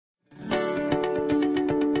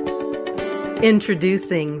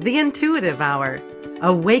Introducing the Intuitive Hour.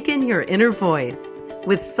 Awaken your inner voice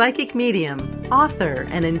with psychic medium, author,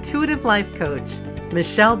 and intuitive life coach,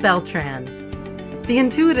 Michelle Beltran. The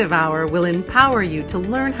Intuitive Hour will empower you to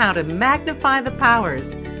learn how to magnify the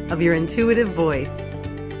powers of your intuitive voice.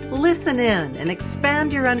 Listen in and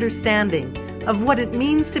expand your understanding of what it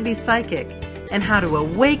means to be psychic and how to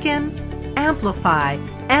awaken, amplify,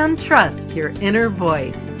 and trust your inner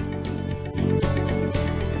voice.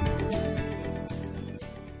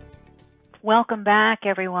 Welcome back,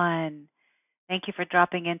 everyone. Thank you for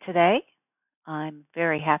dropping in today. I'm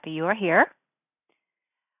very happy you are here.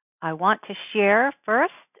 I want to share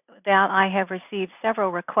first that I have received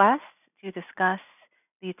several requests to discuss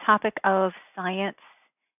the topic of science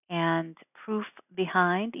and proof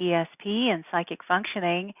behind ESP and psychic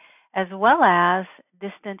functioning, as well as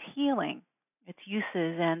distant healing, its uses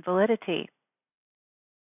and validity.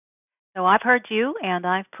 So I've heard you, and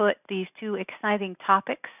I've put these two exciting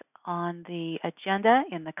topics on the agenda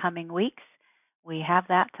in the coming weeks. We have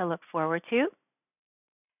that to look forward to.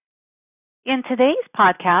 In today's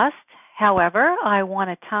podcast, however, I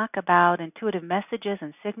want to talk about intuitive messages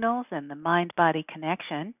and signals and the mind-body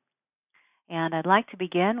connection. And I'd like to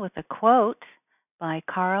begin with a quote by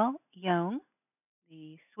Carl Jung,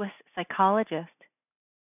 the Swiss psychologist.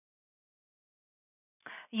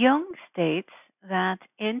 Jung states that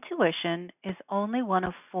intuition is only one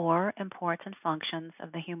of four important functions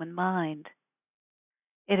of the human mind.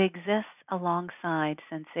 It exists alongside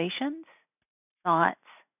sensations, thoughts,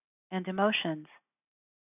 and emotions.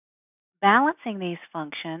 Balancing these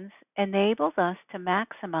functions enables us to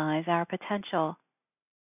maximize our potential.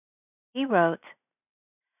 He wrote,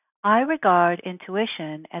 "I regard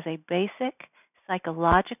intuition as a basic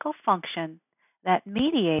psychological function that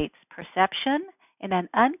mediates perception in an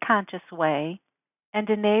unconscious way and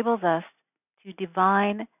enables us to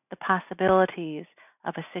divine the possibilities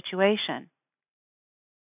of a situation."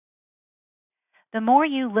 The more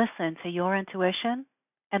you listen to your intuition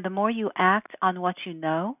and the more you act on what you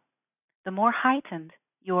know, the more heightened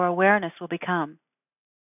your awareness will become.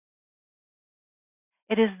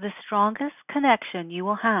 It is the strongest connection you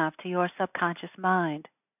will have to your subconscious mind.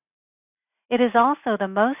 It is also the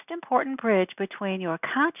most important bridge between your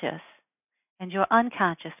conscious and your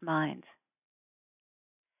unconscious minds.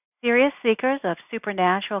 Serious seekers of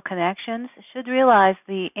supernatural connections should realize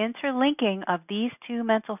the interlinking of these two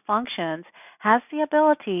mental functions has the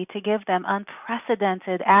ability to give them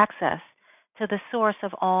unprecedented access to the source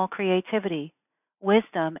of all creativity,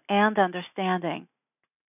 wisdom, and understanding.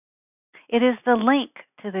 It is the link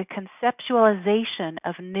to the conceptualization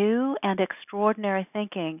of new and extraordinary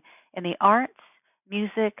thinking in the arts,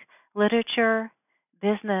 music, literature,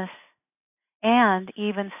 business, and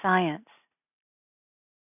even science.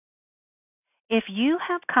 If you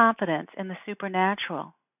have confidence in the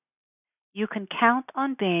supernatural, you can count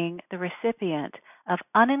on being the recipient of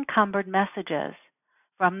unencumbered messages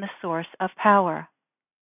from the source of power.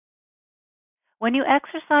 When you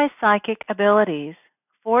exercise psychic abilities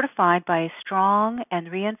fortified by a strong and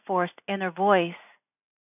reinforced inner voice,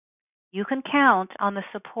 you can count on the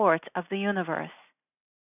support of the universe.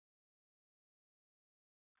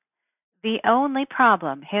 The only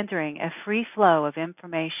problem hindering a free flow of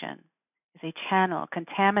information is a channel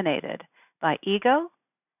contaminated by ego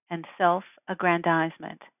and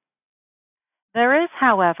self-aggrandizement. There is,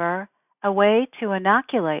 however, a way to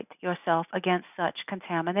inoculate yourself against such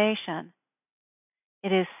contamination.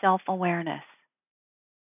 It is self-awareness.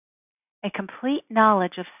 A complete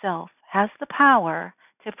knowledge of self has the power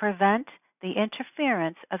to prevent the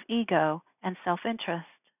interference of ego and self-interest.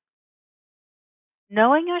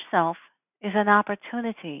 Knowing yourself is an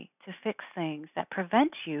opportunity to fix things that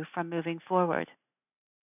prevent you from moving forward.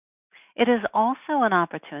 It is also an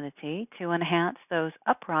opportunity to enhance those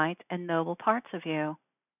upright and noble parts of you.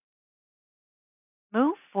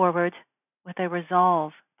 Move forward with a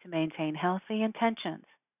resolve to maintain healthy intentions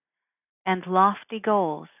and lofty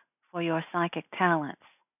goals for your psychic talents.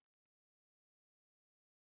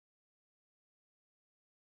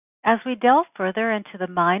 As we delve further into the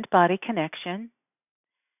mind-body connection,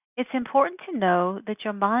 it's important to know that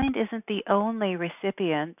your mind isn't the only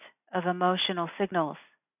recipient of emotional signals.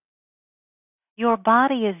 Your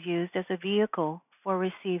body is used as a vehicle for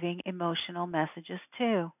receiving emotional messages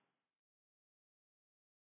too.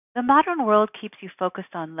 The modern world keeps you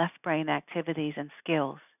focused on left brain activities and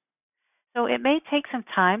skills, so it may take some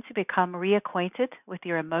time to become reacquainted with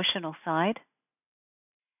your emotional side.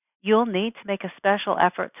 You'll need to make a special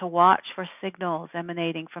effort to watch for signals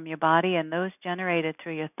emanating from your body and those generated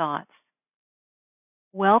through your thoughts.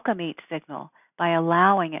 Welcome each signal by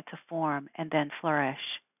allowing it to form and then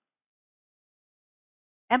flourish.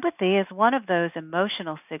 Empathy is one of those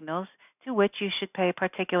emotional signals to which you should pay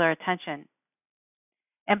particular attention.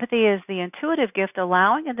 Empathy is the intuitive gift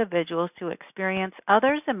allowing individuals to experience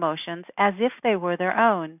others' emotions as if they were their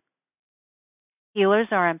own. Healers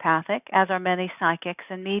are empathic, as are many psychics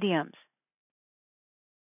and mediums.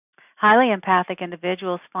 Highly empathic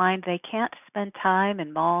individuals find they can't spend time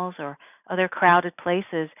in malls or other crowded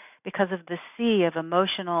places because of the sea of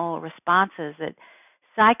emotional responses that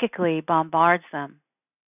psychically bombards them.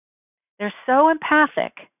 They're so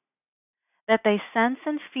empathic that they sense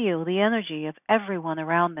and feel the energy of everyone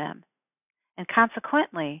around them, and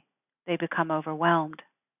consequently, they become overwhelmed.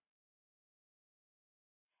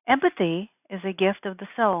 Empathy is a gift of the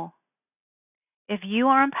soul. If you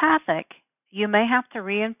are empathic, you may have to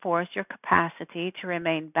reinforce your capacity to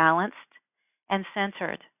remain balanced and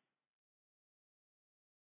centered.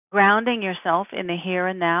 Grounding yourself in the here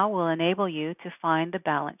and now will enable you to find the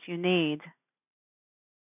balance you need.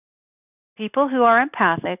 People who are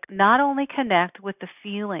empathic not only connect with the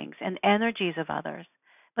feelings and energies of others,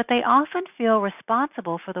 but they often feel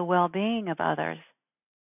responsible for the well-being of others.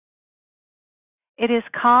 It is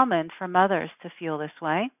common for mothers to feel this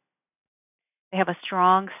way. They have a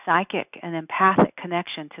strong psychic and empathic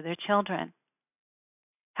connection to their children.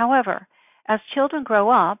 However, as children grow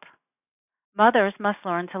up, mothers must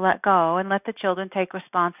learn to let go and let the children take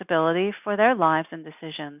responsibility for their lives and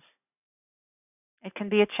decisions. It can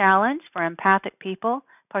be a challenge for empathic people,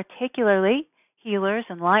 particularly healers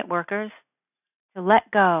and light workers, to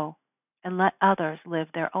let go and let others live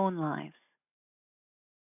their own lives.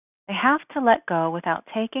 They have to let go without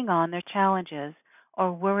taking on their challenges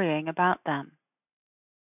or worrying about them.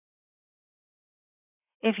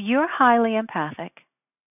 If you're highly empathic,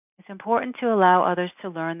 it's important to allow others to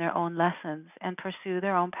learn their own lessons and pursue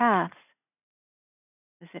their own paths.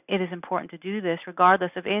 It is important to do this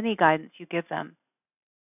regardless of any guidance you give them.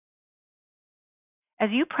 As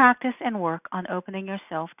you practice and work on opening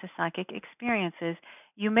yourself to psychic experiences,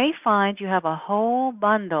 you may find you have a whole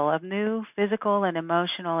bundle of new physical and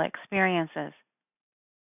emotional experiences.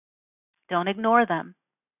 Don't ignore them.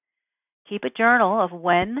 Keep a journal of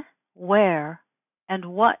when, where, and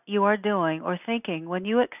what you are doing or thinking when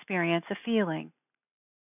you experience a feeling.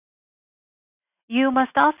 You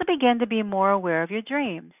must also begin to be more aware of your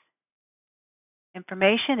dreams.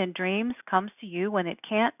 Information in dreams comes to you when it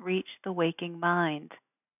can't reach the waking mind.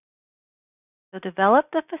 So develop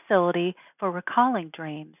the facility for recalling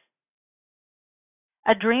dreams.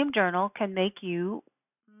 A dream journal can make you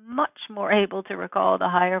much more able to recall the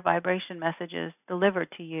higher vibration messages delivered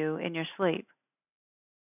to you in your sleep.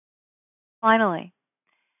 Finally,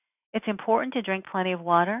 it's important to drink plenty of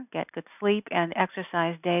water, get good sleep, and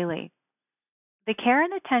exercise daily. The care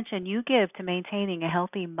and attention you give to maintaining a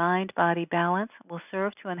healthy mind-body balance will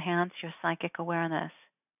serve to enhance your psychic awareness.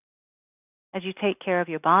 As you take care of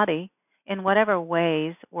your body, in whatever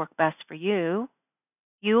ways work best for you,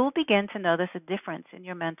 you will begin to notice a difference in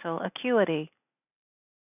your mental acuity.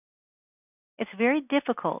 It's very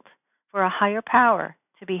difficult for a higher power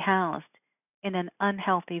to be housed in an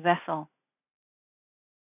unhealthy vessel.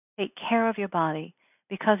 Take care of your body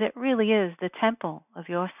because it really is the temple of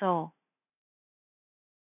your soul.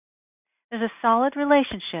 There's a solid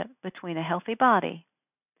relationship between a healthy body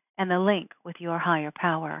and the link with your higher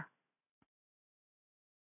power.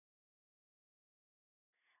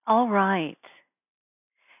 All right.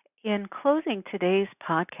 In closing today's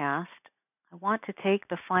podcast, I want to take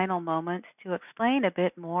the final moment to explain a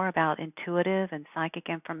bit more about intuitive and psychic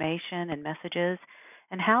information and messages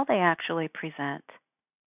and how they actually present.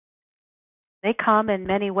 They come in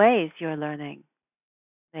many ways, you're learning.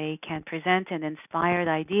 They can present in inspired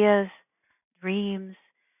ideas, dreams,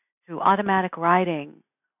 through automatic writing,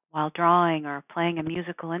 while drawing or playing a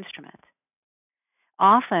musical instrument.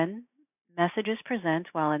 Often, messages present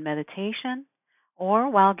while in meditation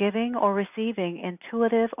or while giving or receiving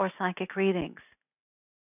intuitive or psychic readings.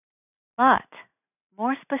 But,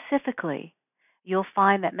 more specifically, you'll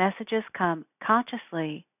find that messages come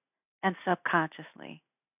consciously and subconsciously,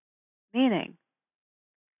 meaning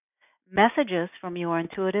messages from your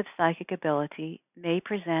intuitive psychic ability may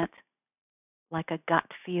present like a gut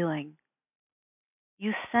feeling.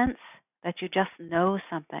 You sense that you just know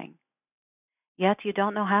something, yet you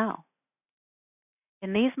don't know how.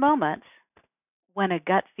 In these moments, when a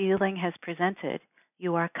gut feeling has presented,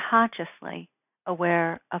 you are consciously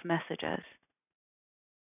aware of messages.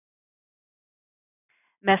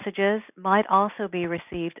 Messages might also be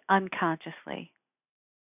received unconsciously.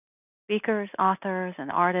 Speakers, authors, and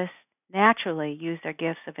artists naturally use their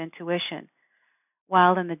gifts of intuition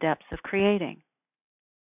while in the depths of creating.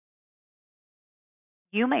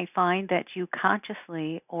 You may find that you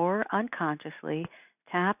consciously or unconsciously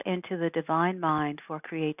tap into the divine mind for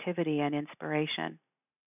creativity and inspiration.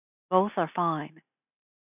 Both are fine.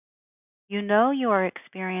 You know you are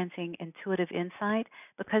experiencing intuitive insight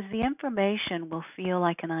because the information will feel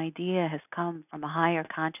like an idea has come from a higher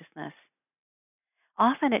consciousness.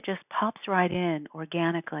 Often it just pops right in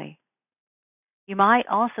organically. You might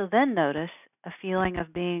also then notice a feeling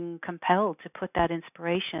of being compelled to put that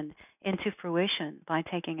inspiration into fruition by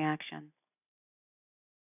taking action.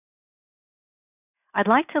 I'd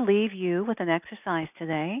like to leave you with an exercise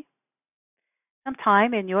today.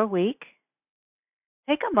 Sometime in your week,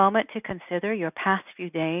 take a moment to consider your past few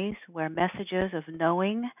days where messages of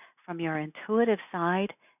knowing from your intuitive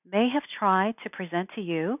side may have tried to present to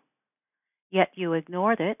you, yet you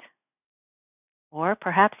ignored it, or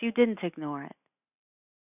perhaps you didn't ignore it.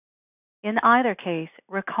 In either case,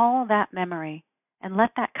 recall that memory and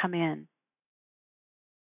let that come in.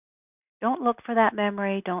 Don't look for that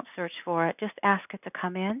memory, don't search for it, just ask it to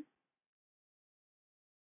come in.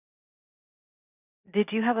 Did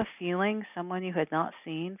you have a feeling someone you had not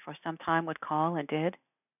seen for some time would call and did?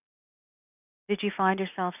 Did you find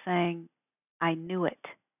yourself saying, I knew it,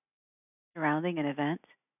 surrounding an event?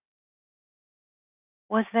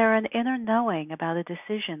 Was there an inner knowing about a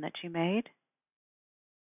decision that you made?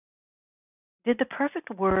 Did the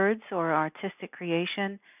perfect words or artistic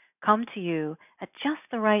creation come to you at just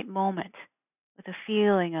the right moment with a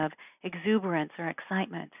feeling of exuberance or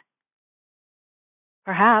excitement?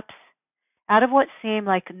 Perhaps, out of what seemed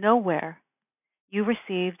like nowhere, you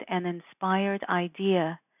received an inspired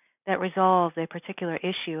idea that resolved a particular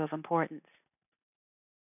issue of importance.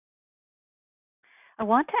 I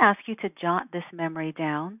want to ask you to jot this memory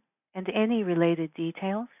down and any related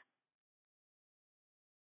details.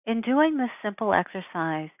 In doing this simple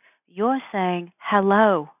exercise, you're saying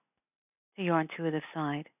hello to your intuitive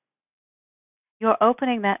side. You're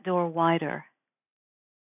opening that door wider.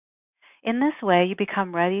 In this way, you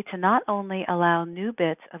become ready to not only allow new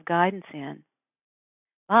bits of guidance in,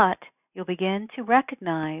 but you'll begin to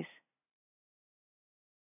recognize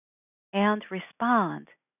and respond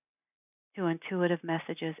to intuitive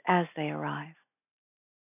messages as they arrive.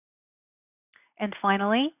 And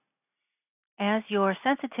finally, as your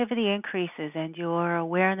sensitivity increases and your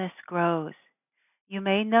awareness grows, you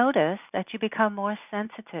may notice that you become more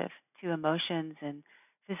sensitive to emotions and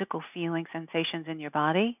physical feeling sensations in your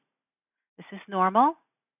body. This is normal.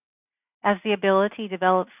 As the ability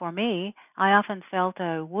developed for me, I often felt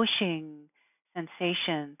a whooshing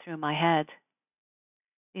sensation through my head.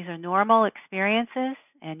 These are normal experiences,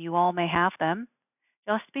 and you all may have them.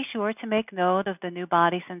 Just be sure to make note of the new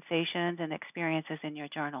body sensations and experiences in your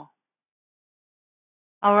journal.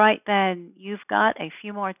 All right, then, you've got a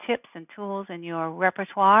few more tips and tools in your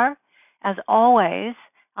repertoire. As always,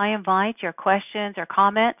 I invite your questions or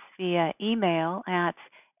comments via email at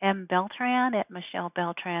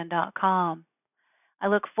mbeltran@michellebeltran.com. I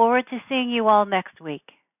look forward to seeing you all next week.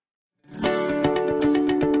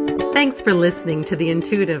 Thanks for listening to the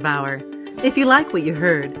Intuitive Hour. If you like what you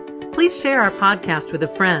heard, please share our podcast with a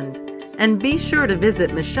friend. And be sure to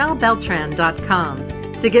visit michellebeltran.com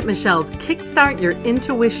to get Michelle's Kickstart Your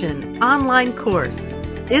Intuition online course.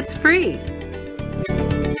 It's free.